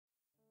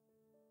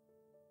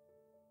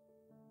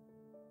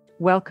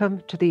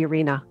Welcome to the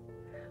arena,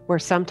 where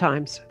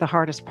sometimes the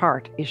hardest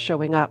part is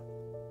showing up.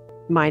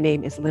 My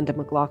name is Linda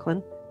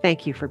McLaughlin.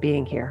 Thank you for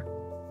being here.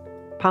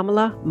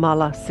 Pamela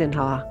Mala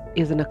Sinha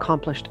is an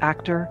accomplished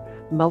actor,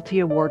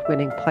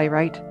 multi-award-winning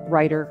playwright,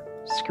 writer,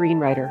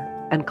 screenwriter,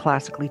 and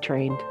classically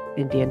trained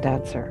Indian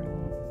dancer.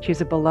 She's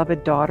a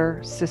beloved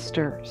daughter,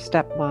 sister,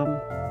 stepmom,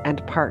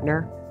 and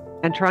partner,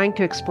 and trying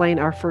to explain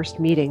our first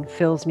meeting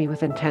fills me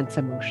with intense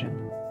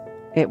emotion.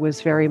 It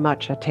was very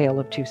much a tale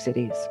of two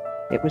cities.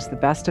 It was the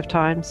best of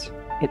times.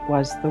 It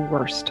was the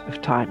worst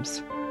of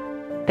times.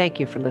 Thank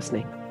you for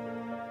listening.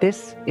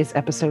 This is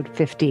episode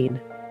 15.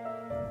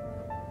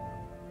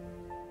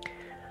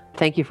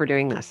 Thank you for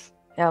doing this.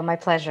 Oh, my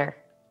pleasure.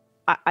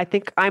 I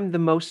think I'm the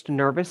most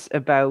nervous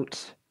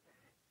about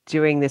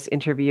doing this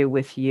interview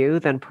with you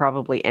than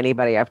probably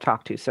anybody I've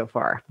talked to so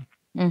far.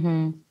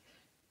 Mm-hmm.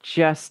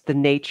 Just the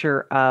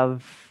nature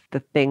of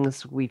the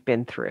things we've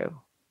been through.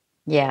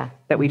 Yeah.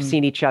 That we've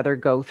seen each other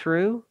go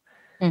through.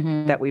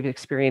 That we've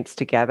experienced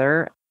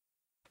together,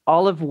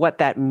 all of what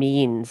that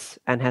means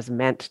and has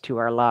meant to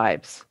our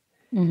lives.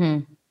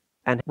 And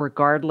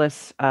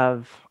regardless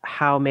of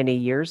how many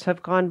years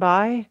have gone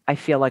by, I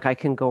feel like I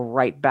can go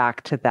right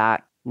back to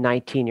that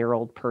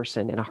 19-year-old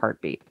person in a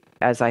heartbeat.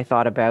 As I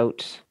thought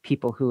about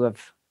people who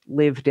have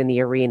lived in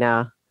the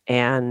arena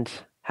and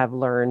have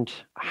learned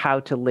how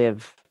to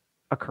live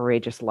a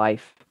courageous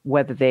life,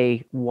 whether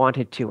they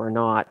wanted to or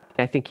not.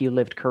 I think you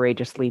lived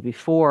courageously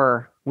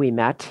before we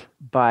met,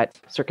 but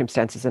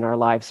circumstances in our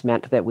lives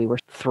meant that we were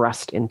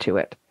thrust into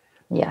it.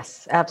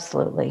 Yes,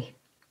 absolutely.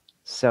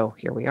 So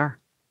here we are.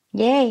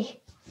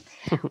 Yay.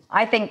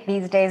 I think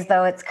these days,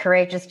 though, it's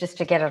courageous just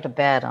to get out of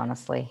bed,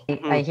 honestly.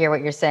 I hear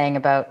what you're saying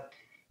about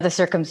the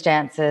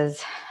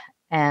circumstances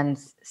and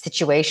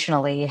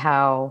situationally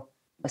how,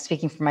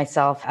 speaking for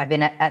myself, I've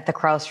been at the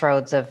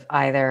crossroads of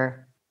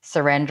either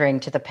surrendering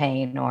to the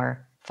pain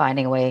or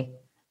finding a way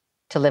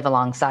to live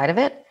alongside of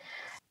it.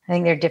 I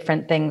think there are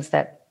different things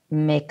that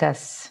make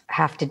us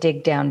have to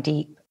dig down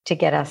deep to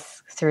get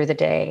us through the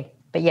day.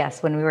 But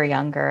yes, when we were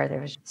younger,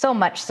 there was so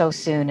much so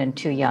soon and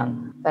too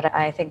young. But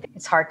I think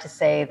it's hard to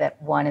say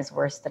that one is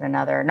worse than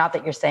another. Not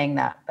that you're saying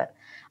that, but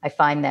I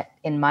find that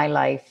in my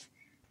life,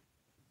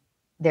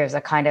 there's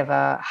a kind of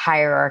a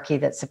hierarchy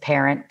that's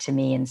apparent to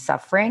me in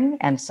suffering.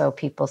 And so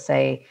people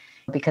say,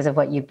 because of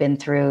what you've been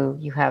through,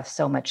 you have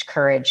so much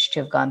courage to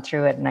have gone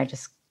through it. And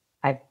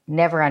I've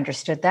never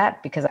understood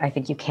that because I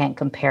think you can't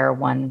compare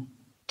one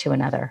to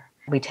another.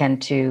 We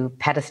tend to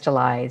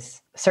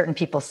pedestalize certain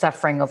people's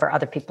suffering over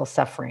other people's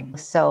suffering.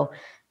 So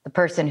the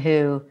person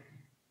who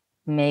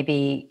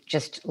maybe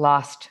just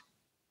lost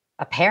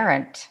a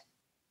parent,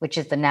 which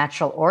is the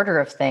natural order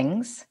of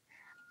things,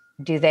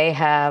 do they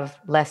have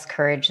less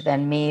courage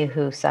than me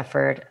who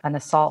suffered an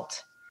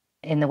assault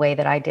in the way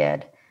that I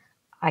did?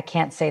 I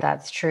can't say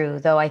that's true,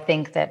 though I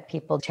think that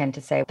people tend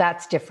to say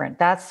that's different.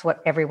 That's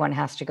what everyone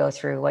has to go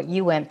through. What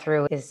you went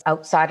through is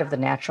outside of the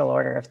natural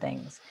order of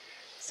things.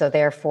 So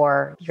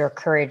therefore, your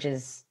courage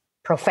is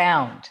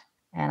profound.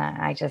 And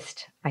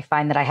I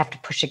find that I have to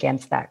push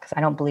against that because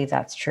I don't believe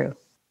that's true.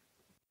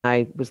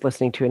 I was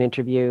listening to an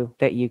interview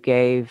that you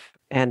gave,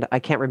 and I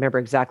can't remember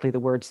exactly the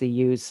words they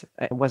use.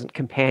 It wasn't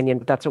companion,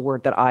 but that's a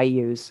word that I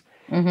use.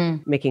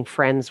 Making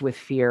friends with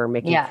fear,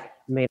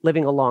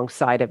 living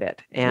alongside of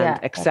it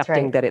and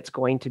accepting that it's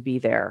going to be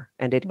there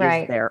and it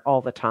is there all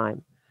the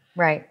time.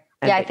 Right.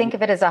 And I think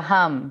of it as a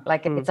hum,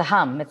 like it's a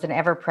hum. It's an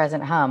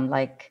ever-present hum,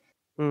 like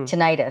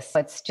tinnitus.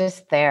 It's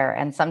just there.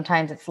 And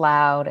sometimes it's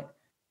loud.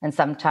 And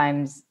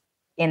sometimes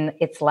in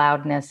its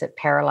loudness, it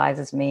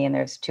paralyzes me. And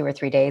there's 2 or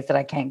 3 days that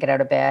I can't get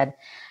out of bed.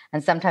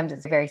 And sometimes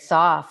it's very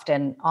soft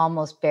and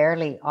almost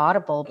barely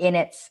audible. In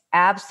its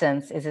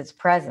absence is its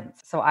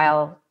presence. So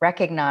I'll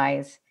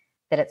recognize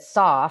that it's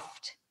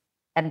soft.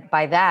 And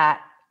by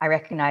that, I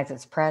recognize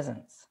its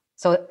presence.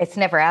 So it's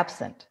never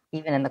absent,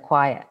 even in the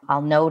quiet.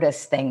 I'll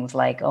notice things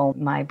like, oh,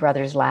 my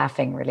brother's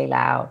laughing really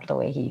loud the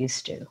way he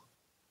used to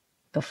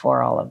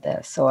before all of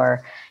this.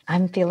 Or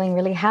I'm feeling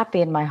really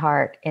happy in my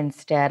heart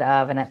instead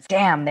of, and it's,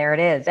 damn, there it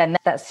is. And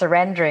that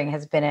surrendering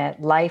has been a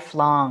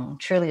lifelong,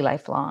 truly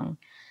lifelong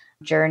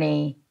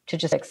journey to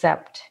just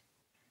accept,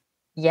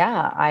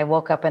 yeah, I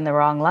woke up in the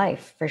wrong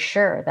life for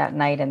sure that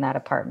night in that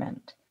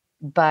apartment.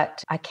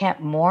 But I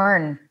can't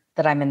mourn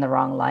that I'm in the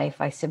wrong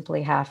life. I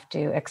simply have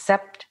to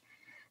accept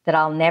that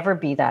I'll never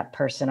be that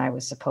person I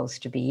was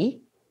supposed to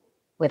be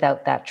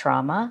without that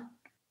trauma.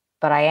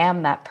 But I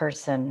am that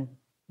person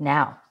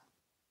now.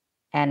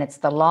 And it's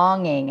the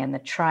longing and the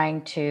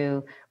trying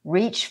to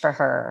reach for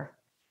her,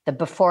 the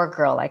before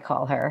girl, I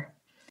call her,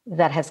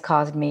 that has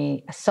caused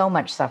me so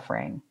much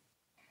suffering.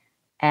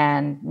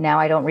 And now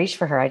I don't reach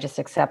for her. I just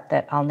accept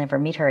that I'll never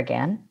meet her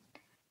again.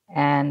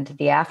 And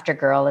the after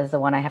girl is the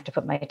one I have to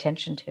put my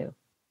attention to.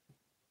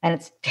 And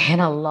it's been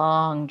a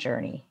long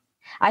journey.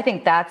 I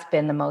think that's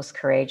been the most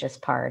courageous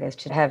part, is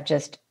to have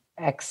just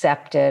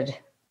accepted.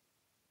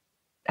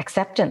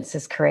 Acceptance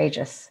is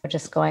courageous.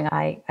 Just going,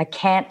 I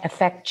can't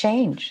affect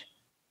change.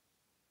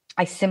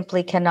 I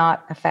simply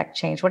cannot affect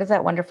change. What is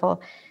that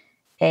wonderful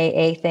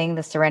AA thing,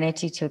 the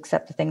serenity to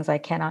accept the things I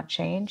cannot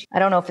change. I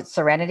don't know if it's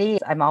serenity.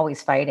 I'm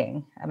always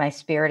fighting. My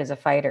spirit is a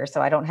fighter,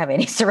 so I don't have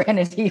any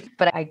serenity.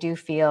 But I do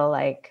feel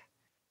like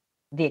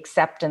the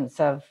acceptance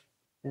of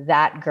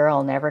that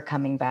girl never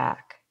coming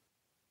back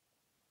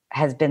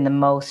has been the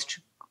most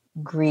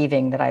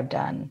grieving that I've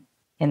done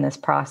in this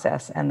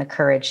process, and the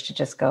courage to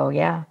just go,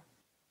 yeah,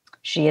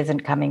 she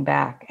isn't coming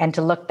back. And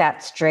to look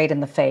that straight in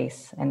the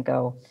face and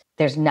go,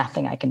 there's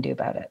nothing I can do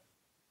about it.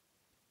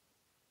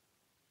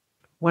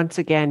 Once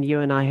again, you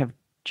and I have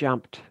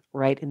jumped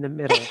right in the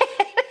middle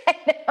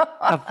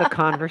of the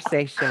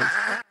conversation.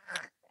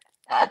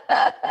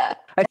 I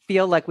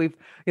feel like we've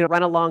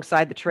run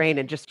alongside the train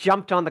and just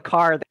jumped on the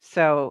car.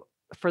 So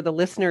for the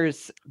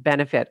listeners'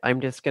 benefit,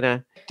 I'm just going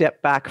to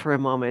step back for a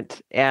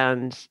moment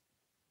and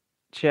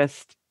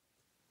just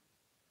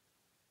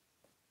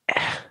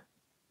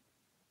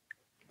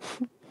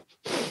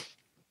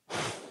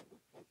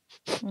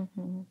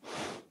Mm-hmm.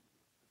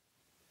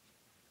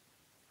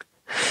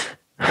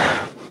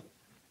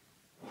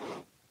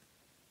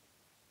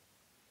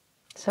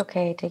 It's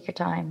okay. Take your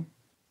time.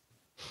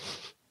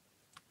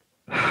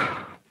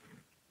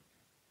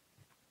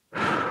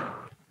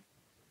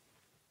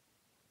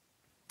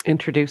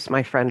 Introduce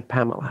my friend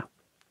Pamela.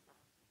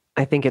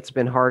 I think it's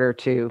been harder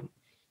to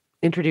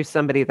introduce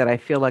somebody that I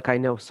feel like I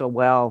know so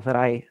well that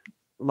I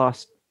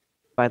lost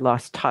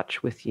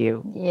touch with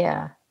you.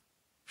 Yeah.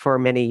 For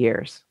many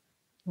years.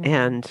 Mm-hmm.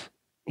 And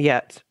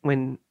yet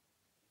when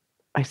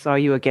I saw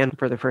you again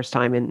for the first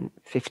time in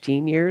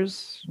 15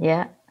 years,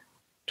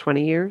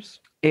 20 years,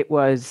 it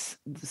was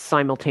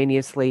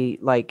simultaneously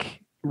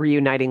like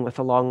reuniting with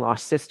a long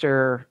lost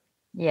sister.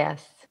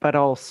 Yes. But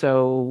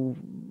also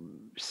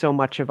so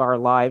much of our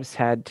lives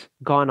had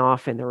gone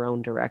off in their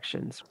own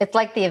directions. It's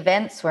like the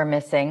events were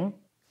missing,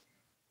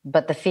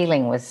 but the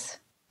feeling was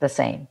the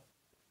same.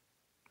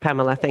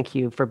 Pamela, thank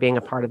you for being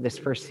a part of this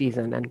first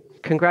season, and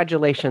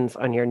congratulations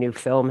on your new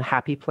film,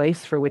 Happy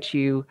Place, for which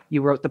you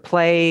wrote the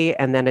play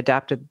and then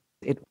adapted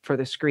it for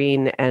the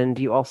screen, and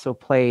you also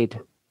played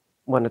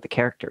one of the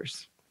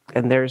characters.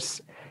 And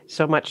there's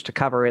so much to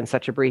cover in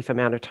such a brief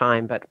amount of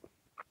time, but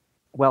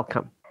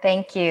welcome.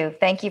 Thank you.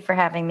 Thank you for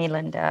having me,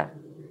 Linda.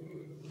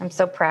 I'm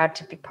so proud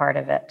to be part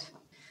of it.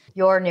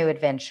 Your new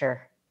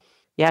adventure.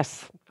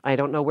 Yes. I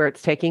don't know where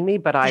it's taking me,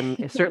 but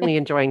I'm certainly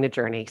enjoying the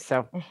journey.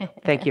 So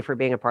thank you for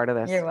being a part of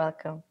this. You're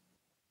welcome.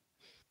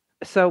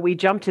 So we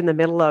jumped in the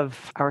middle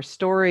of our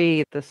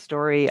story, the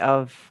story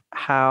of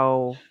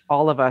how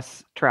all of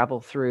us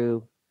travel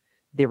through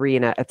the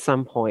arena at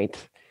some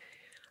point.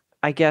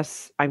 I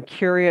guess I'm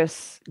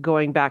curious,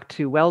 going back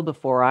to well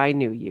before I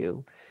knew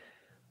you,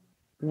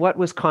 what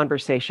was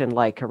conversation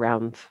like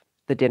around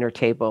the dinner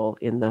table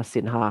in the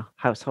Sinha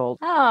household?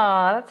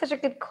 Oh, that's such a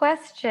good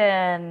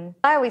question.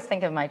 I always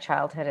think of my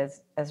childhood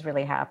as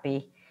really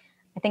happy.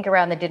 I think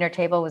around the dinner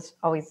table was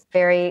always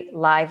very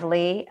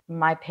lively.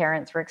 My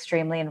parents were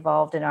extremely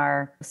involved in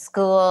our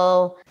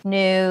school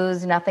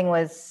news. Nothing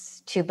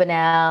was too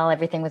banal.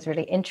 Everything was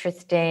really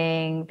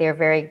interesting. They're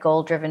very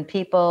goal-driven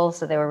people,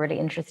 so they were really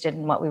interested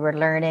in what we were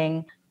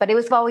learning. But it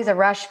was always a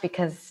rush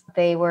because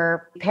they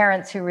were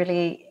parents who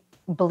really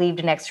believed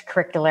in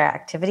extracurricular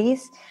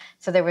activities.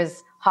 So there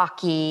was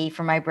hockey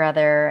for my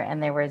brother,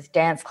 and there was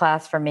dance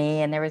class for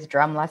me, and there was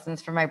drum lessons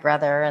for my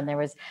brother, and there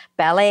was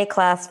ballet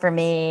class for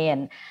me.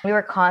 And we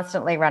were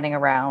constantly running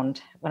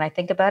around. When I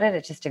think about it,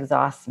 it just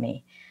exhausts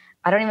me.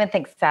 I don't even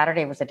think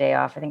Saturday was a day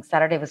off. I think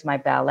Saturday was my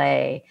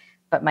ballet,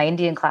 but my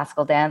Indian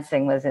classical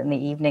dancing was in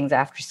the evenings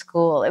after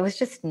school. It was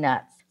just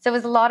nuts. So it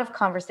was a lot of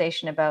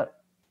conversation about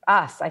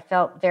us. I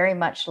felt very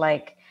much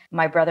like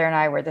my brother and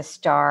I were the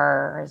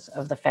stars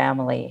of the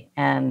family,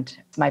 and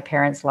my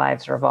parents'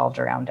 lives revolved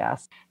around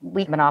us.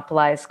 We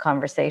monopolized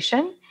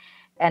conversation.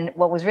 And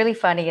what was really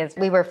funny is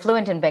we were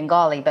fluent in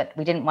Bengali, but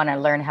we didn't want to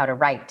learn how to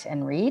write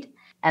and read.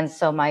 And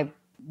so my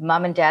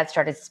mom and dad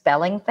started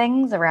spelling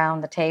things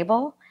around the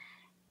table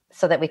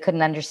so that we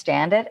couldn't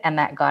understand it. And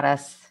that got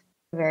us,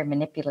 very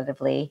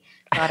manipulatively,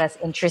 got us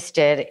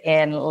interested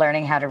in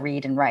learning how to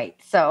read and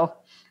write. So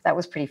that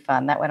was pretty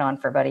fun. That went on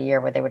for about a year,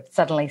 where they would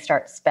suddenly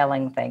start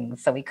spelling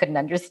things so we couldn't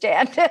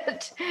understand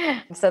it.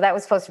 So that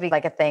was supposed to be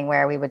like a thing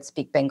where we would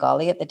speak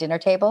Bengali at the dinner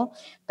table,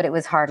 but it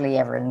was hardly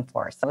ever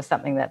enforced. It was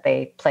something that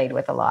they played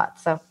with a lot.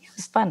 So it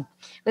was fun.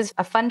 It was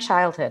a fun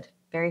childhood,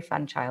 very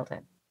fun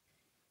childhood.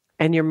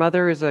 And your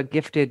mother is a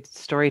gifted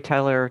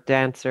storyteller,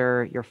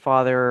 dancer, your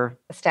father?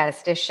 A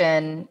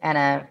statistician and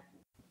a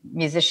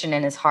musician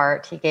in his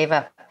heart. He gave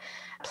up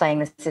playing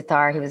the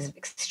sitar. He was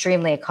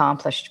extremely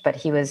accomplished,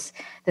 but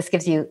this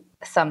gives you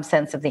some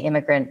sense of the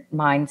immigrant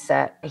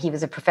mindset. He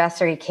was a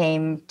professor. He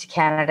came to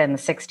Canada in the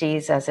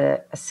 60s as an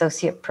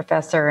associate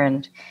professor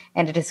and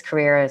ended his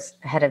career as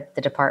head of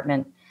the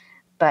department.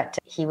 But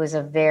he was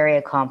a very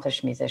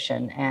accomplished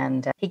musician,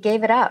 and he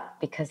gave it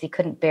up because he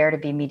couldn't bear to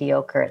be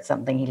mediocre at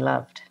something he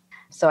loved.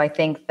 So I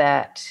think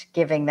that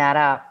giving that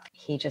up,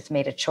 he just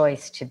made a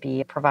choice to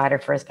be a provider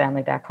for his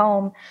family back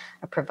home,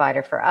 a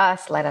provider for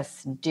us, let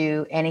us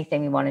do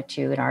anything we wanted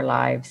to in our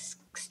lives,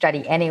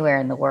 study anywhere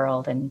in the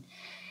world. And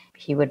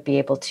he would be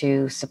able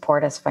to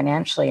support us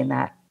financially in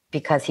that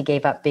because he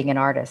gave up being an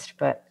artist,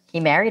 but he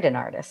married an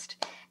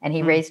artist and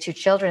he raised two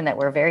children that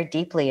were very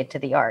deeply into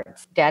the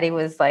arts. Daddy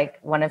was like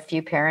one of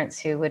few parents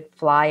who would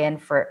fly in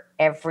for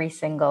every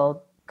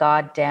single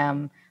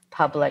goddamn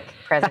public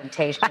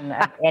presentation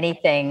of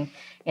anything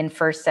in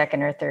first,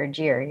 second, or third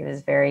year. He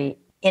was very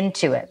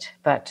into it,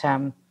 but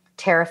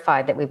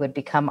terrified that we would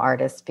become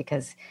artists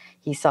because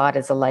he saw it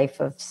as a life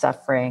of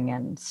suffering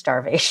and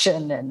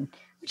starvation, and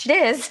which it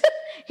is.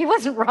 He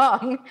wasn't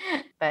wrong.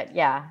 But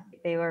yeah,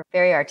 they were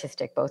very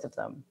artistic, both of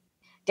them.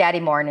 Daddy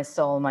more in his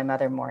soul, my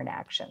mother more in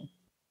action.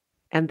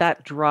 And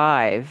that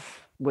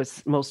drive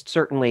was most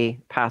certainly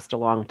passed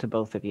along to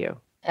both of you.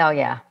 Oh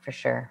yeah, for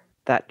sure.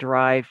 That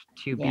drive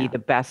to be the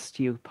best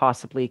you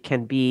possibly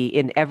can be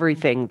in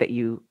everything that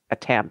you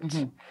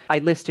attempt. I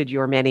listed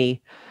your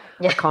many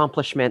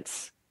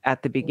accomplishments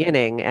at the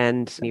beginning,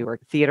 and you were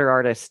a theater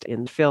artist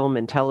in film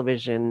and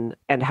television,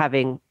 and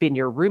having been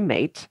your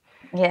roommate,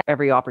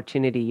 every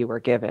opportunity you were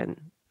given,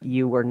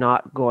 you were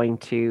not going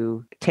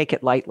to take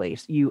it lightly.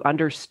 You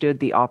understood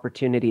the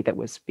opportunity that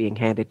was being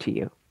handed to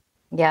you.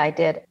 Yeah, I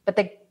did. But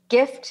the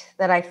gift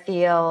that I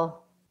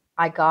feel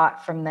I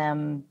got from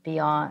them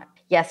beyond,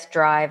 yes,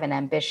 drive and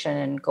ambition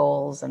and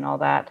goals and all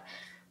that,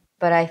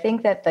 but I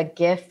think that the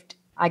gift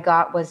I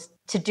got was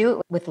to do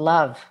it with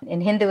love.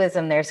 In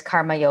Hinduism, there's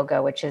karma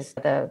yoga, which is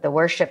the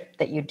worship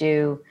that you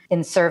do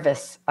in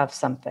service of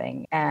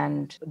something.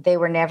 And they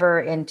were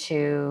never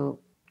into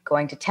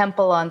going to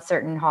temple on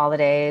certain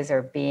holidays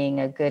or being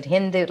a good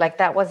Hindu. Like,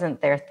 that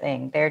wasn't their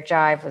thing. Their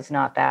jive was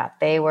not that.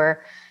 They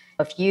were,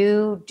 if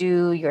you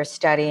do your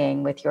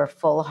studying with your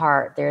full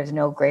heart, there's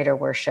no greater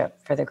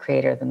worship for the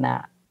creator than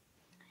that.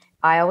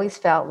 I always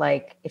felt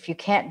like if you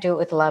can't do it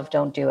with love,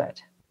 don't do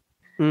it.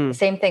 The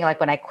same thing like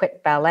when I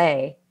quit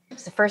ballet. It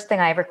was the first thing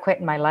I ever quit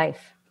in my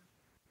life.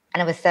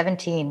 And I was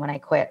 17 when I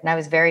quit, and I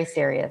was very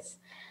serious.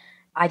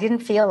 I didn't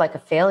feel like a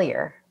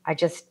failure. I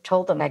just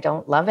told them I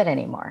don't love it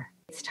anymore.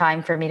 It's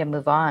time for me to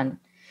move on.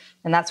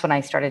 And that's when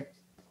I started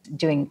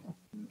doing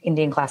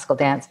Indian classical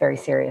dance very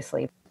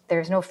seriously.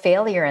 There's no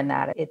failure in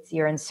that. It's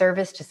you're in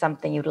service to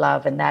something you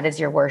love, and that is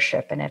your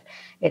worship. And if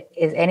it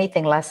is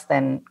anything less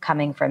than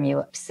coming from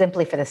you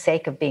simply for the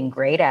sake of being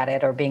great at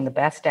it or being the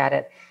best at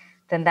it,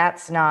 then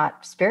that's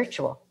not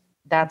spiritual.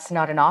 That's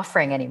not an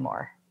offering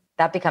anymore.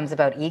 That becomes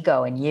about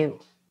ego and you.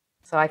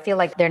 So I feel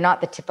like they're not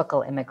the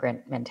typical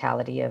immigrant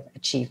mentality of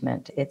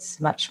achievement.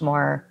 It's much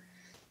more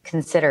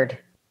considered,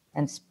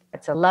 and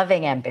it's a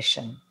loving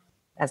ambition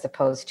as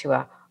opposed to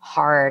a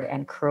hard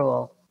and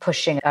cruel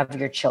pushing of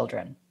your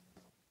children.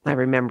 I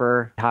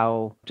remember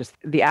how just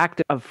the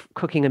act of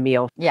cooking a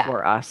meal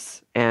for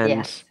us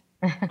and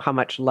how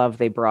much love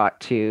they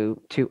brought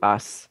to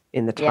us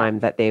in the time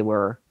that they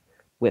were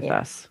with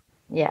us.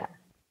 Yeah.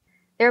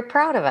 They were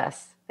proud of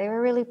us. They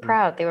were really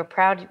proud. They were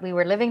proud we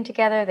were living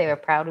together. They were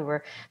proud we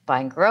were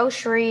buying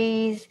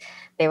groceries.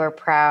 They were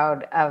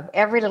proud of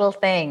every little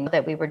thing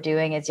that we were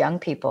doing as young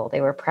people.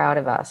 They were proud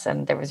of us.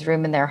 And there was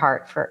room in their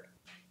heart for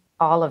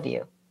all of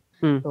you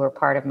who were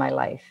part of my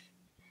life.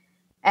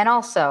 And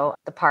also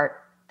the part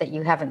that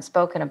you haven't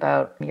spoken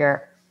about,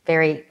 you're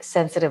very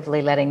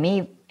sensitively letting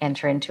me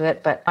enter into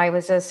it, but I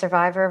was a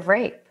survivor of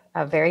rape.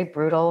 A very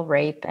brutal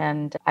rape,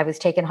 and I was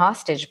taken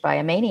hostage by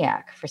a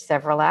maniac for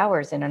several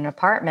hours in an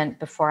apartment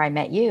before I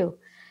met you.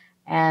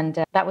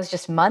 And that was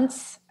just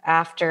months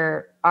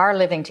after our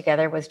living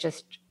together was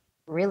just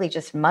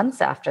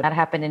months after. That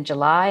happened in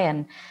July,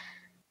 and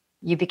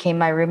you became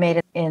my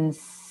roommate in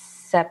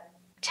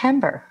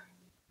September.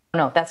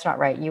 No, that's not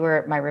right. You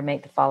were my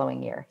roommate the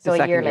following year. So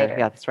a year later.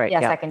 Yeah, that's right.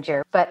 Yeah, second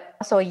year. But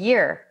also a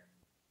year,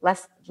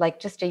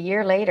 just a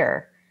year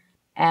later.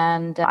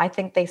 And I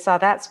think they saw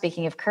that,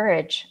 speaking of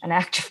courage, an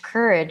act of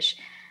courage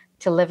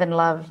to live and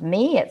love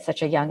me at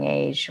such a young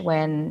age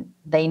when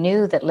they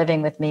knew that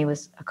living with me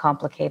was a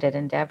complicated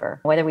endeavor.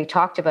 Whether we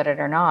talked about it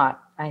or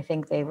not, I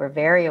think they were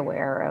very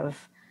aware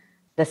of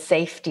the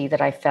safety that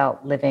I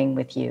felt living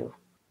with you.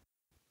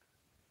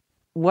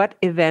 What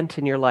event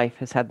in your life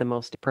has had the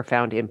most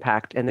profound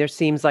impact? And there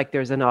seems like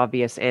there's an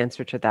obvious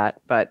answer to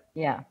that, but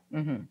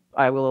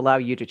I will allow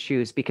you to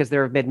choose because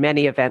there have been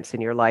many events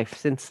in your life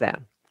since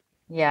then.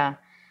 Yeah.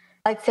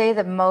 I'd say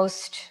the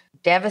most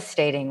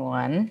devastating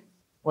one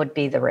would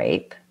be the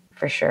rape,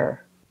 for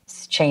sure.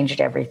 It's changed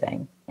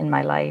everything in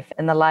my life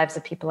and the lives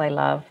of people I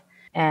love.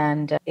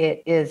 And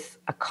it is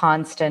a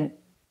constant,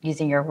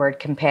 using your word,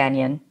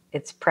 companion.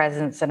 Its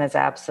presence and its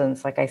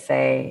absence, like I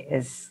say,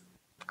 is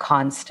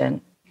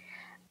constant.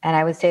 And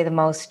I would say the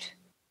most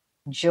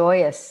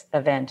joyous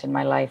event in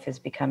my life is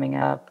becoming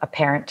a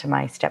parent to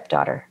my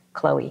stepdaughter,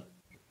 Chloe,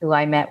 who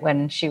I met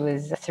when she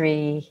was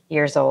 3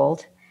 years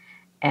old.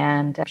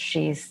 And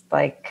she's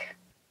like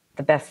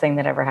the best thing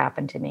that ever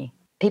happened to me.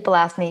 People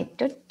ask me,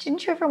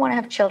 didn't you ever want to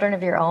have children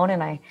of your own?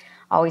 And I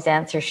always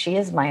answer, she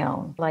is my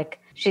own. Like,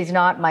 she's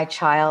not my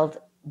child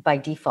by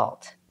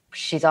default.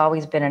 She's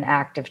always been an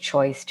active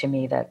choice to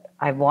me that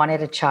I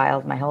wanted a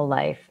child my whole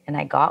life, and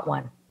I got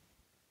one.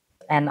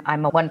 And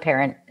I'm a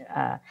one-parent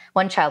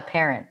one-child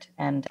parent,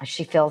 and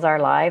she fills our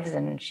lives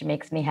and she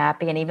makes me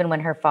happy. And even when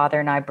her father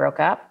and I broke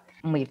up,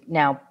 and we've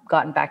now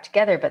gotten back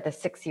together, but the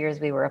 6 years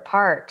we were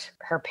apart,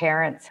 her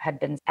parents had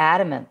been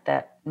adamant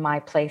that my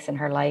place in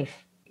her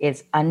life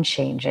is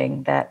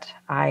unchanging, that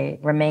I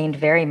remained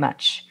very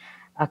much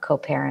a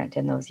co-parent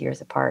in those years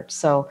apart.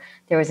 So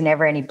there was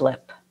never any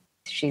blip.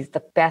 She's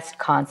the best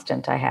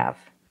constant I have.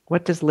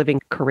 What does living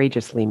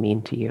courageously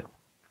mean to you?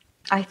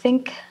 I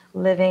think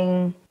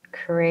living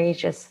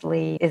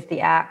courageously is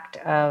the act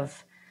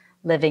of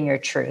living your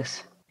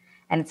truth.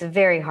 And it's a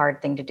very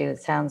hard thing to do.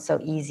 It sounds so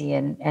easy,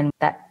 and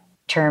that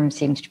term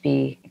seems to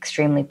be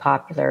extremely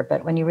popular.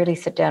 But when you really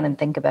sit down and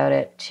think about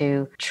it,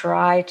 to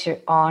try to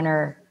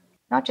honor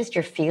not just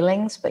your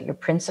feelings, but your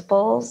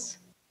principles,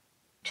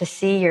 to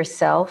see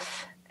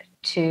yourself,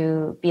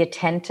 to be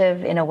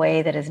attentive in a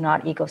way that is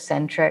not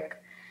egocentric.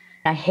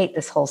 I hate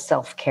this whole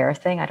self-care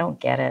thing. I don't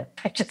get it.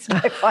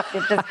 I find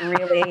it just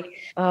really,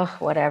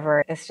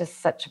 whatever. It's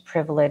just such a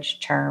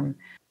privileged term.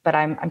 But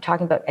I'm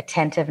talking about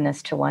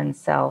attentiveness to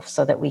oneself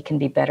so that we can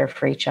be better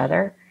for each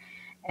other.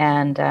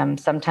 And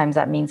sometimes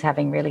that means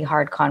having really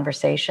hard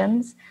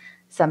conversations.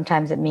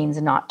 Sometimes it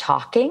means not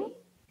talking,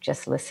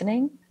 just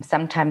listening.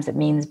 Sometimes it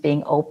means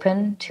being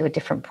open to a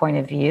different point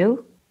of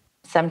view.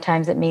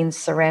 Sometimes it means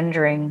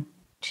surrendering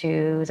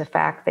to the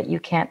fact that you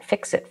can't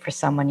fix it for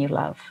someone you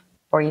love,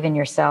 or even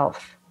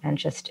yourself, and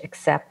just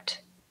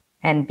accept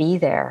and be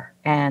there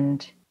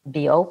and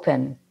be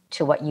open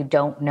to what you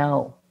don't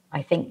know.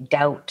 I think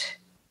doubt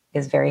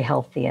is very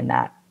healthy in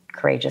that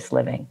courageous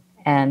living.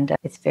 And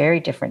it's very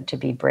different to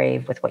be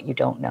brave with what you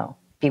don't know.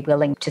 Be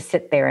willing to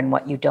sit there in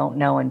what you don't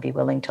know and be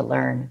willing to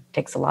learn. It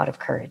takes a lot of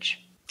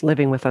courage.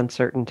 Living with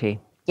uncertainty.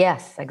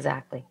 Yes,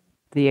 exactly.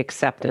 The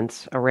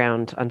acceptance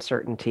around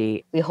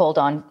uncertainty. We hold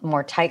on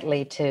more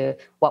tightly to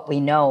what we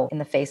know in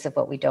the face of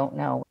what we don't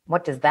know.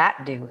 What does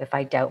that do if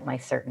I doubt my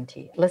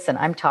certainty? Listen,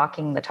 I'm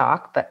talking the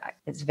talk, but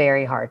it's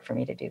very hard for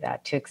me to do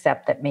that, to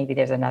accept that maybe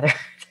there's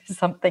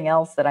something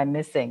else that I'm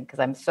missing, because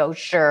I'm so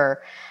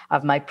sure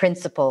of my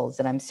principles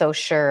and I'm so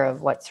sure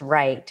of what's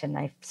right. And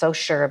I'm so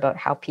sure about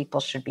how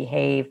people should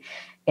behave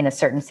in a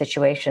certain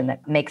situation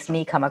that makes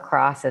me come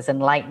across as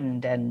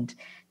enlightened and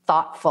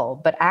thoughtful,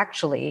 but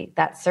actually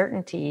that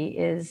certainty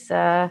is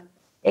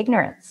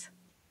ignorance.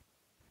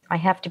 I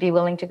have to be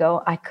willing to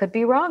go, I could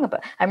be wrong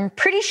I'm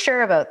pretty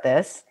sure about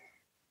this,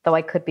 though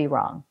I could be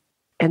wrong.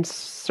 And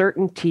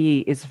certainty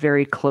is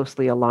very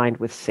closely aligned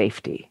with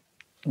safety.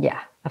 Yeah,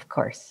 of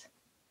course.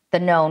 The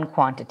known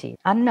quantity.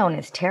 Unknown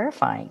is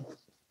terrifying.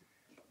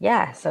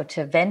 Yeah, so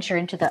to venture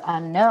into the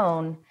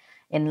unknown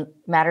in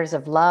matters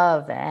of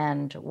love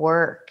and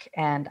work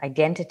and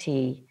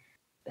identity,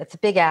 it's a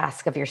big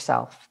ask of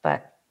yourself,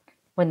 but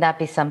wouldn't that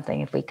be something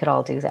if we could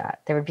all do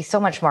that? There would be so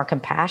much more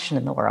compassion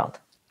in the world.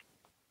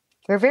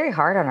 We're very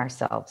hard on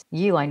ourselves.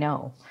 You, I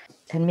know,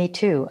 and me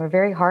too. We're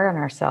very hard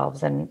on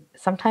ourselves. And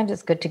sometimes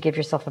it's good to give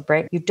yourself a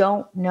break. You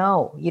don't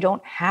know. You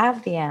don't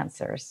have the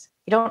answers.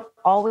 You don't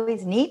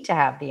always need to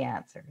have the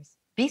answers.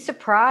 Be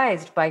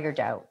surprised by your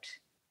doubt.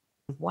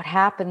 What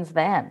happens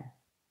then?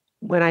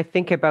 When I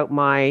think about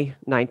my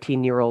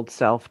 19-year-old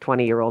self,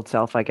 20-year-old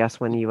self, I guess,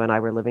 when you and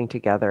I were living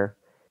together,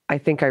 I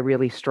think I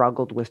really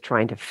struggled with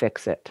trying to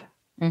fix it.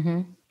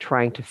 Mm-hmm.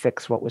 Trying to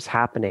fix what was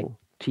happening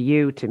to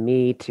you, to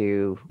me,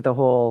 to the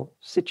whole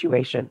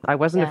situation. I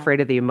wasn't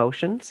afraid of the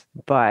emotions,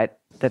 but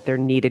that there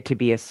needed to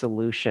be a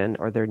solution,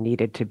 or there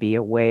needed to be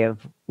a way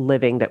of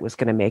living that was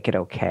going to make it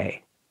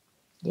okay.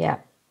 Yeah.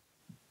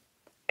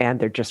 And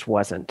there just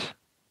wasn't.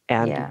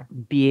 And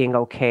being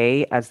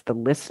okay as the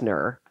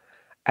listener,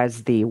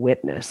 as the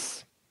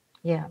witness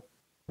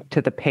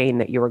to the pain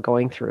that you were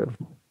going through.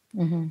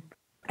 Mm-hmm.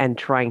 And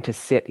trying to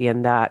sit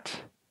in that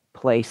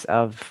place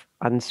of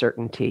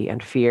uncertainty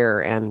and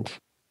fear and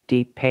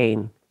deep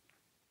pain.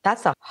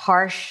 That's a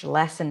harsh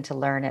lesson to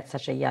learn at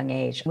such a young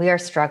age. We are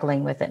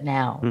struggling with it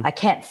now. I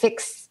can't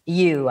fix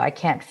you. I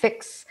can't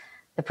fix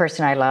the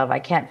person I love. I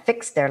can't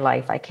fix their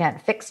life. I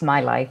can't fix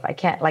my life.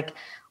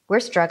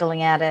 We're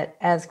struggling at it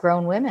as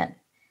grown women.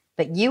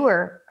 But you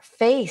were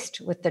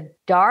faced with the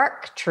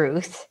dark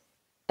truth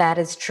that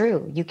is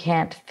true. You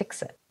can't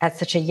fix it at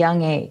such a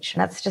young age.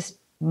 And that's just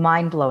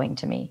mind-blowing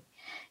to me.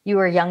 You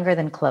were younger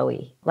than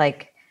Chloe.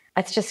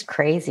 That's just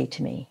crazy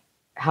to me,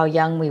 how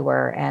young we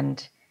were.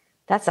 And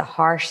that's a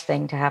harsh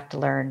thing to have to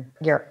learn,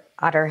 your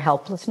utter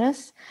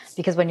helplessness.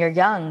 Because when you're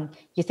young,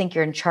 you think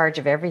you're in charge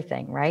of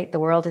everything, right? The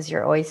world is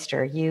your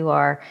oyster. You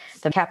are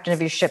the captain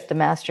of your ship, the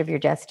master of your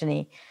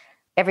destiny.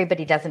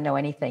 Everybody doesn't know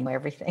anything,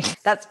 everything.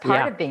 That's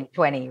part of being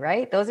 20,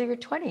 right? Those are your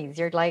 20s.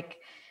 You're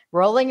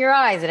rolling your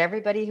eyes at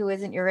everybody who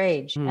isn't your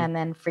age. And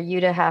then for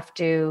you to have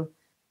to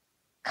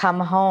come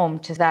home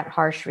to that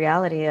harsh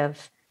reality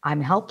of,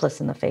 I'm helpless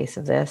in the face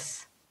of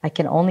this. I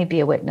can only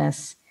be a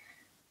witness,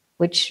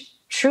 which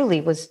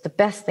truly was the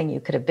best thing you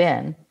could have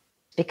been,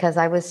 because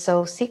I was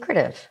so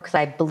secretive, because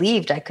I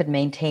believed I could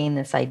maintain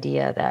this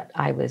idea that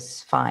I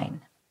was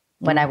fine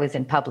when I was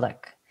in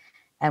public.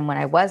 And when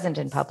I wasn't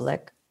in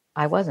public,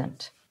 I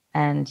wasn't.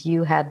 And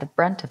you had the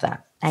brunt of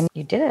that. And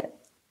you did it.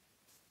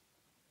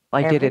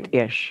 I did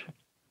it-ish.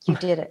 You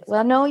did it.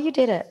 Well, no, you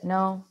did it.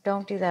 No,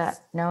 don't do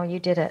that. No, you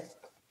did it.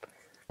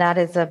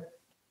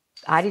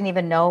 I didn't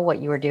even know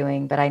what you were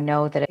doing, but I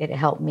know that it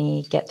helped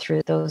me get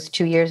through those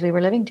 2 years we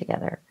were living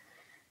together.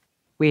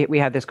 We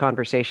had this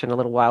conversation a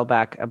little while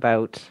back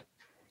about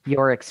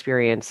your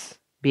experience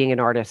being an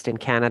artist in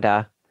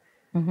Canada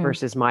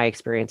versus my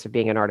experience of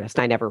being an artist.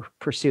 I never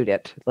pursued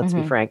it, let's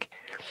be frank.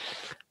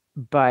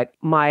 But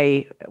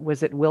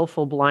was it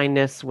willful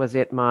blindness? Was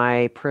it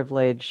my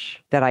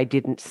privilege that I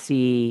didn't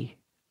see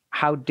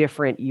how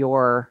different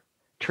your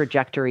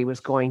trajectory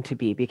was going to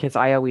be? Because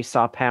I always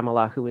saw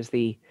Pamela, who was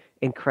the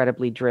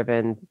incredibly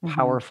driven,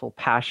 powerful,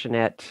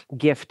 passionate,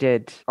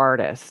 gifted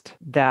artist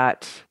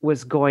that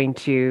was going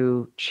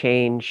to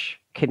change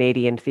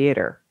Canadian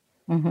theater.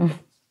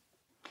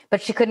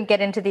 But she couldn't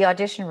get into the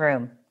audition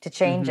room to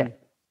change it.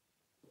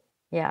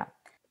 Yeah.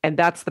 And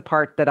that's the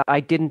part that I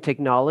didn't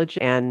acknowledge.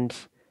 And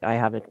I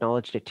have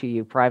acknowledged it to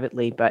you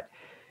privately, but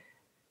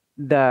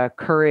the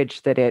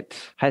courage that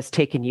it has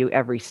taken you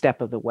every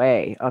step of the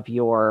way of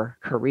your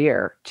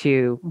career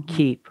to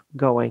keep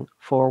going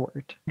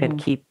forward and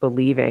keep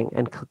believing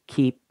and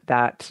keep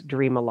that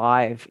dream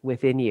alive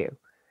within you.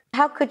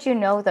 How could you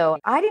know, though?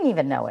 I didn't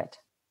even know it.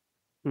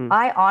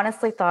 I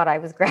honestly thought I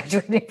was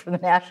graduating from the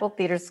National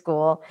Theatre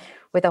School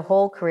with a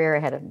whole career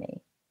ahead of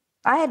me.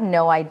 I had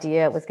no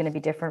idea it was going to be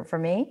different for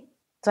me.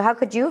 So how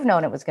could you have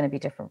known it was going to be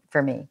different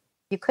for me?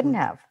 You couldn't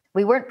have.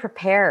 We weren't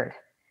prepared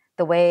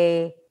the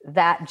way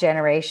that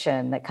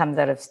generation that comes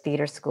out of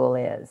theater school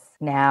is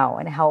now,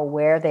 and how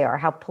aware they are,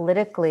 how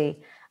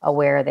politically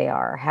aware they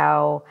are,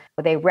 how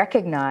they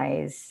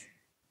recognize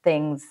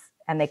things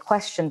and they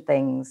question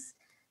things,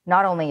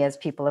 not only as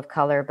people of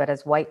color, but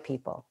as white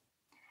people.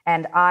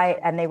 And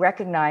they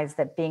recognize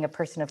that being a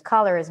person of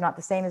color is not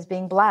the same as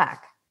being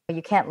Black.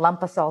 You can't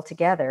lump us all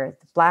together.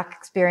 The Black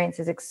experience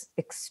is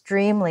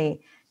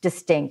extremely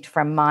distinct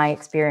from my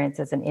experience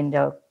as an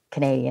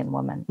Indo-Canadian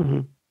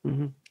woman.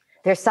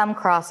 There's some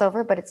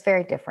crossover, but it's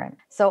very different.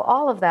 So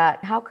all of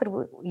that, how could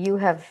you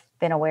have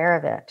been aware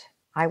of it?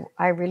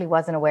 I really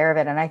wasn't aware of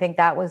it. And I think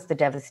that was the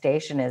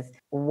devastation, is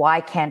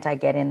why can't I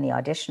get in the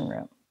audition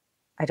room?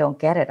 I don't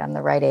get it. I'm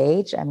the right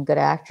age. I'm a good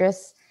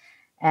actress.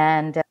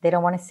 And they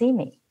don't want to see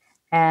me.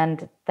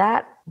 And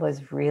that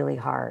was really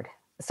hard.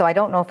 So I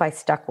don't know if I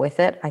stuck with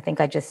it. I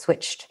think I just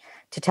switched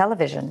to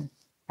television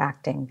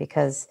acting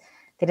because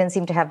they didn't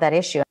seem to have that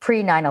issue.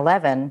 Pre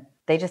 9/11,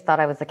 they just thought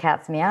I was the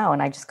cat's meow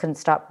and I just couldn't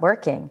stop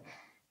working.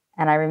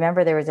 And I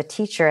remember there was a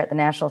teacher at the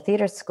National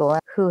Theatre School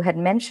who had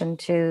mentioned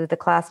to the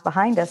class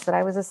behind us that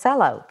I was a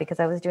sellout because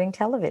I was doing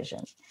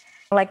television.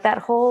 Like that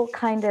whole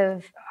kind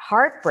of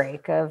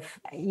heartbreak of,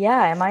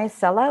 yeah, am I a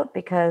sellout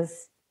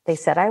because they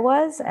said I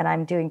was, and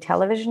I'm doing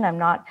television. I'm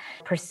not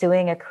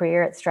pursuing a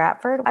career at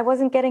Stratford. I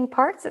wasn't getting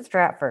parts at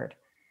Stratford.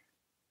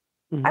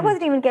 I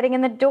wasn't even getting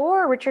in the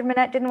door. Richard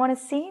Minette didn't want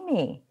to see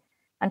me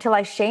until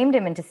I shamed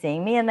him into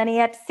seeing me, and then he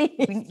had to see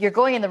me. You're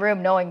going in the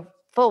room knowing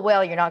full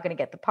well you're not going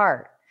to get the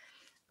part.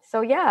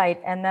 So yeah,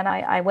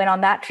 I went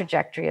on that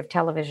trajectory of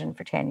television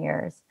for 10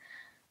 years.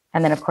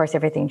 And then, of course,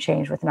 everything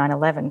changed with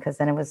 9/11 because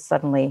then it was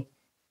suddenly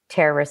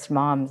terrorist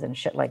moms and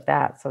shit like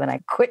that. So then I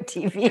quit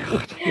TV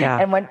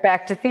and went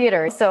back to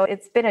theater. So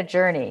it's been a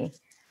journey.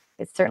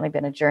 It's certainly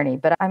been a journey,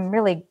 but I'm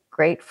really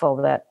grateful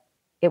that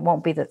it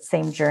won't be the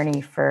same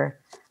journey for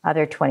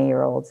other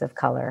 20-year-olds of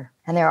color.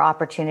 And there are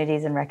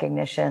opportunities and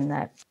recognition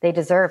that they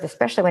deserve,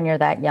 especially when you're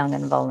that young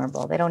and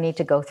vulnerable. They don't need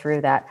to go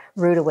through that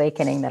rude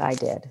awakening that I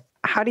did.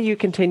 How do you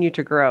continue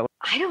to grow?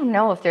 I don't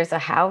know if there's a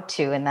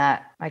how-to in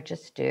that. I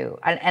just do.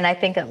 And I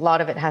think a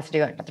lot of it has to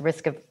do, at the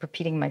risk of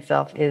repeating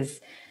myself,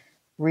 is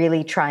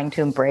really trying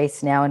to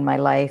embrace now in my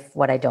life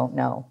what I don't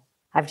know.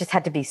 I've just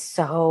had to be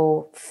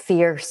so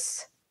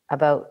fierce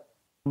about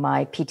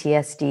my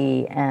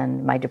PTSD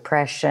and my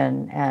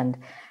depression and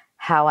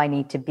how I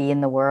need to be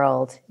in the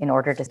world in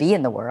order to be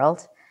in the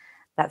world.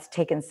 That's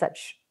taken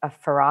such a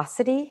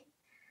ferocity.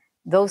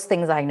 Those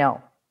things I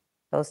know.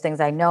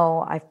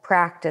 I've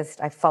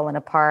practiced, I've fallen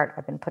apart,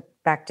 I've been put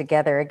back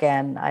together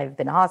again, I've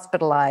been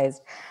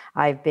hospitalized,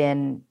 I've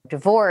been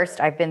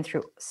divorced, I've been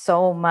through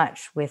so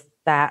much with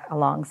that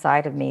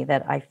alongside of me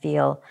that I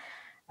feel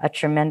a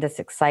tremendous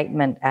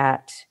excitement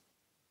at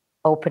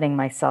opening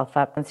myself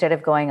up. Instead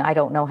of going, I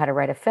don't know how to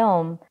write a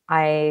film,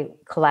 I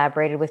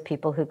collaborated with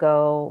people who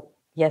go,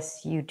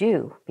 yes, you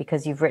do,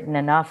 because you've written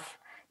enough,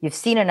 you've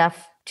seen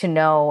enough to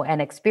know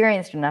and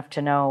experienced enough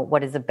to know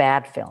what is a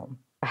bad film.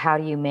 How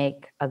do you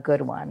make a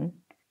good one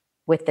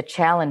with the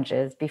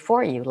challenges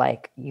before you?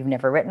 Like, you've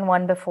never written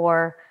one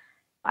before.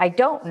 I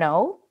don't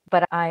know,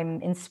 but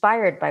I'm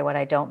inspired by what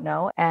I don't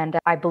know. And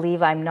I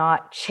believe I'm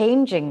not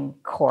changing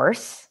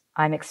course.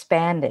 I'm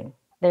expanding.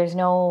 There's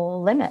no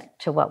limit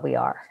to what we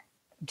are.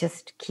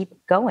 Just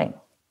keep going.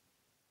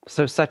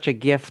 So such a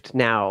gift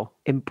now,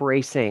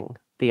 embracing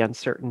the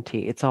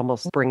uncertainty. It's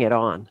almost bring it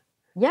on.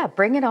 Yeah,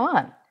 bring it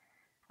on.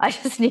 I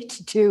just need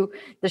to do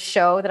the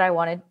show that I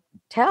want to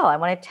tell. I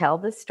want to tell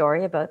this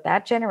story about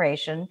that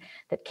generation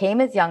that came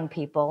as young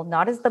people,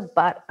 not as the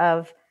butt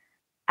of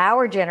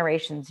our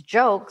generation's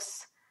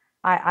jokes,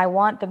 I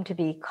want them to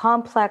be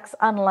complex,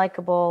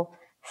 unlikable,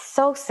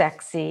 so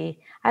sexy.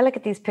 I look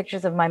at these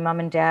pictures of my mom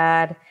and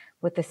dad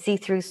with the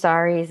see-through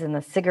saris and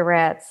the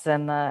cigarettes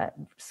and the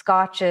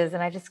scotches,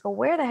 and I just go,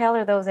 where the hell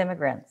are those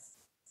immigrants?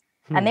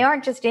 And they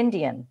aren't just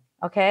Indian,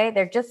 okay?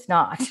 They're just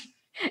not.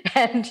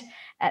 And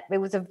it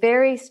was a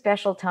very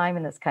special time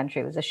in this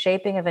country. It was a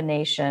shaping of a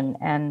nation,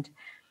 and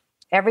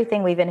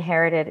everything we've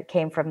inherited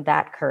came from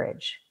that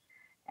courage.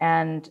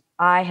 And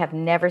I have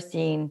never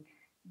seen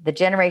the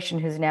generation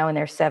who's now in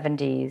their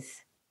 70s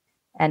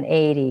and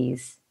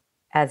 80s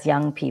as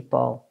young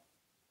people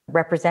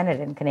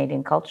represented in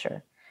Canadian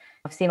culture.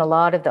 I've seen a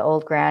lot of the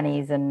old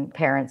grannies and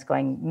parents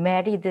going,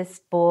 marry this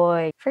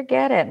boy.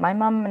 Forget it. My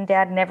mom and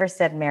dad never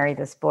said marry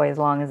this boy as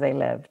long as they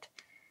lived.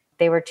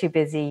 They were too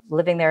busy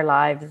living their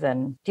lives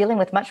and dealing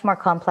with much more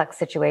complex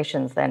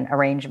situations than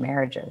arranged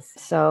marriages.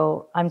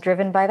 So I'm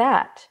driven by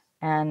that.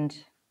 And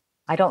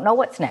I don't know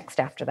what's next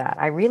after that.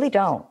 I really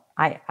don't.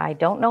 I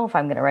don't know if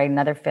I'm going to write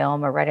another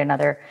film or write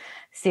another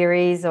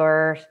series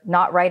or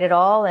not write at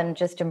all and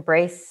just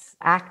embrace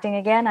acting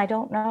again. I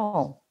don't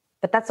know,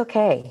 but that's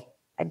okay.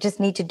 I just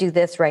need to do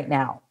this right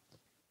now.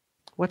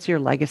 What's your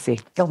legacy?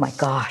 Oh my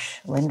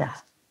gosh, Linda,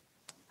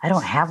 I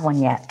don't have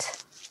one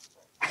yet.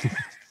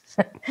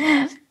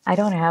 I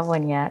don't have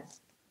one yet.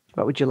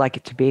 What would you like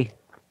it to be?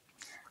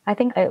 I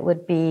think it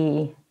would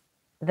be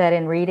that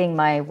in reading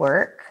my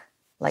work,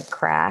 like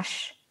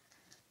Crash,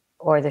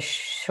 or the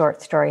short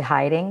story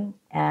Hiding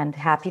and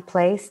Happy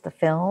Place, the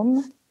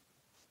film,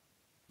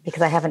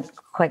 because I haven't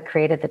quite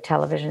created the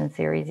television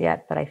series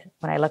yet, but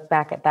when I look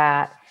back at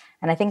that,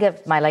 and I think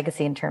of my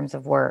legacy in terms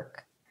of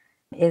work,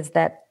 is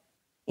that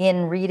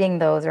in reading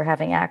those or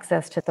having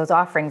access to those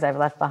offerings I've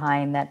left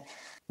behind, that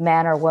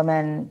man or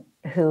woman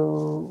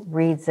who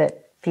reads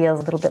it feels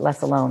a little bit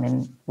less alone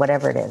in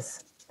whatever it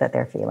is that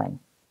they're feeling.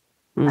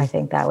 I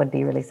think that would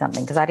be really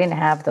something, because I didn't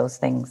have those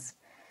things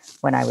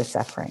when I was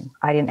suffering.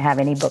 I didn't have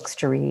any books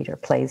to read or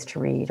plays to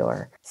read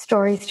or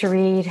stories to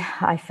read.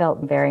 I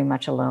felt very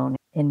much alone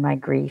in my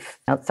grief.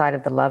 Outside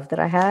of the love that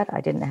I had,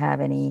 I didn't have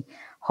any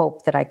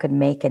hope that I could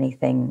make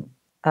anything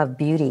of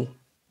beauty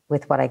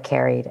with what I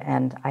carried.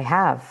 And I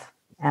have.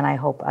 And I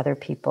hope other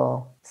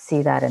people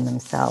see that in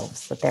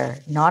themselves, that they're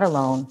not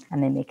alone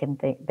and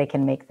they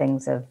can make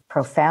things of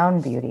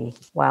profound beauty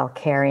while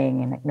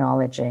carrying and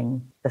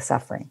acknowledging the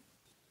suffering.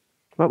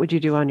 What would you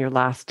do on your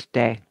last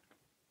day?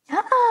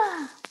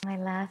 My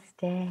last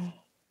day.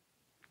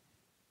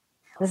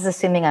 This is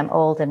assuming I'm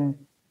old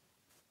and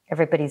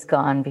everybody's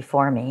gone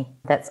before me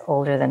that's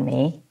older than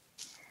me.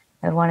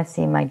 I want to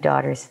see my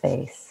daughter's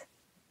face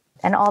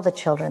and all the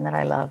children that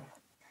I love,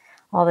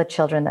 all the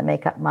children that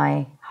make up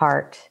my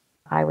heart.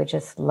 I would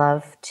just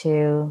love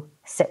to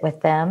sit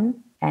with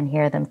them and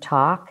hear them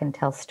talk and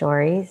tell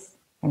stories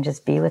and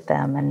just be with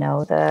them and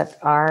know that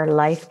our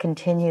life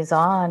continues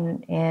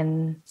on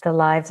in the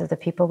lives of the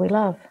people we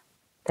love,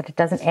 that it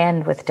doesn't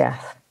end with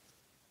death.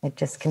 It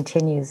just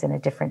continues in a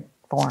different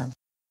form.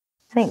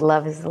 I think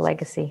love is the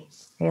legacy,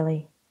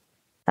 really.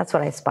 That's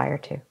what I aspire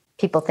to.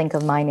 People think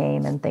of my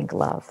name and think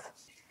love.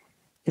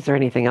 Is there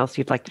anything else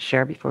you'd like to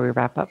share before we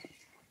wrap up?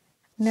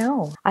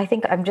 No, I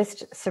think I'm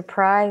just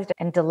surprised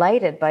and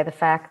delighted by the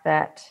fact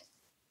that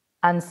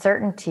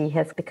uncertainty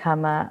has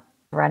become a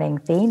running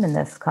theme in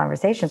this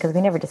conversation, because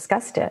we never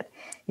discussed it.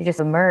 You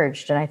just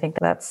emerged, and I think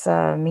that's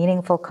a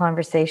meaningful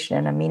conversation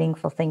and a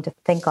meaningful thing to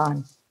think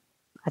on.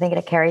 I think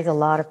it carries a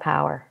lot of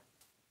power.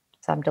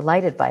 So I'm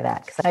delighted by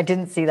that, because I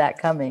didn't see that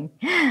coming.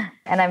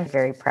 And I'm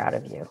very proud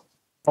of you.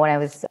 When I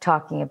was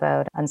talking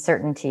about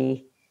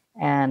uncertainty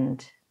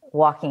and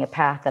walking a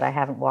path that I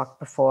haven't walked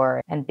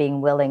before and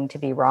being willing to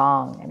be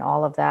wrong and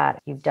all of that,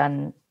 you've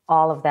done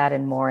all of that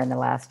and more in the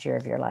last year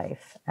of your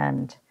life.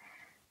 And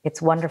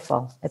it's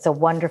wonderful. It's a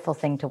wonderful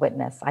thing to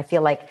witness. I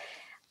feel like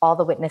all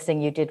the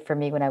witnessing you did for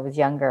me when I was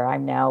younger,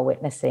 I'm now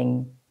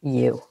witnessing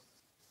you.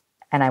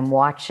 And I'm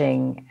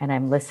watching and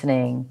I'm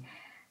listening,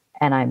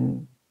 and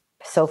I'm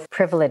so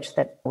privileged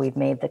that we've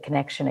made the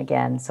connection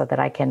again so that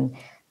I can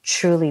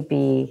truly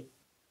be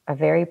a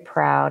very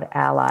proud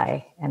ally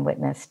and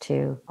witness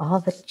to all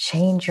the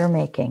change you're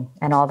making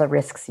and all the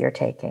risks you're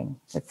taking.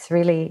 It's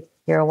really,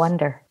 you're a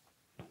wonder.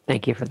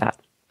 Thank you for that.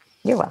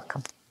 You're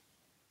welcome.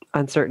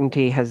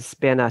 Uncertainty has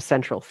been a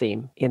central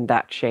theme in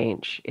that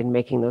change, in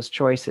making those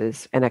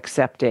choices and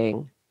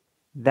accepting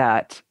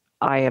that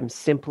I am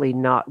simply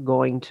not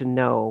going to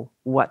know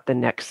what the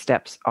next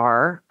steps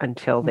are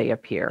until they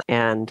appear.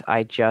 And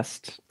I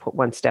just put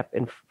one step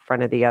in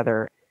front of the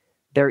other.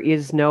 There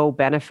is no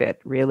benefit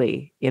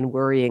really in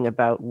worrying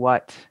about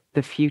what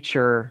the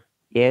future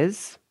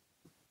is,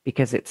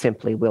 because it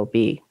simply will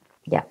be.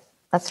 Yeah,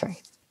 that's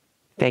right.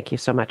 Thank you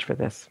so much for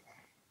this.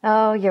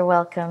 Oh, you're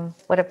welcome.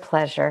 What a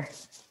pleasure.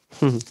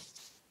 An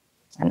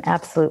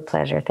absolute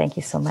pleasure. Thank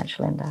you so much,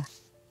 Linda.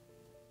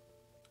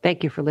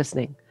 Thank you for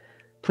listening.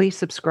 Please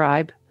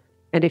subscribe.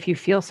 And if you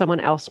feel someone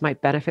else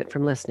might benefit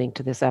from listening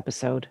to this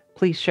episode,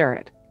 please share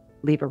it.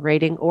 Leave a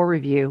rating or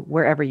review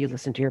wherever you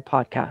listen to your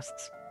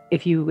podcasts.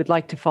 If you would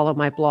like to follow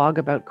my blog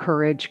about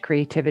courage,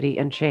 creativity,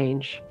 and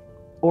change,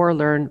 or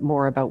learn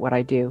more about what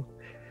I do,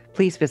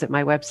 please visit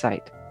my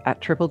website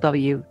at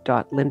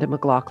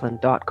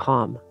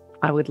www.lindamclaughlin.com.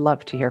 I would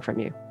love to hear from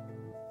you.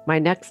 My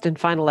next and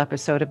final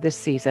episode of this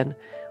season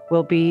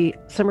will be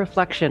some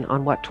reflection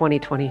on what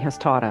 2020 has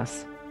taught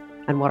us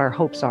and what our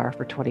hopes are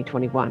for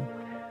 2021.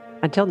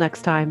 Until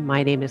next time,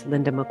 my name is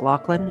Linda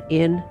McLaughlin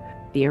in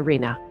The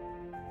Arena.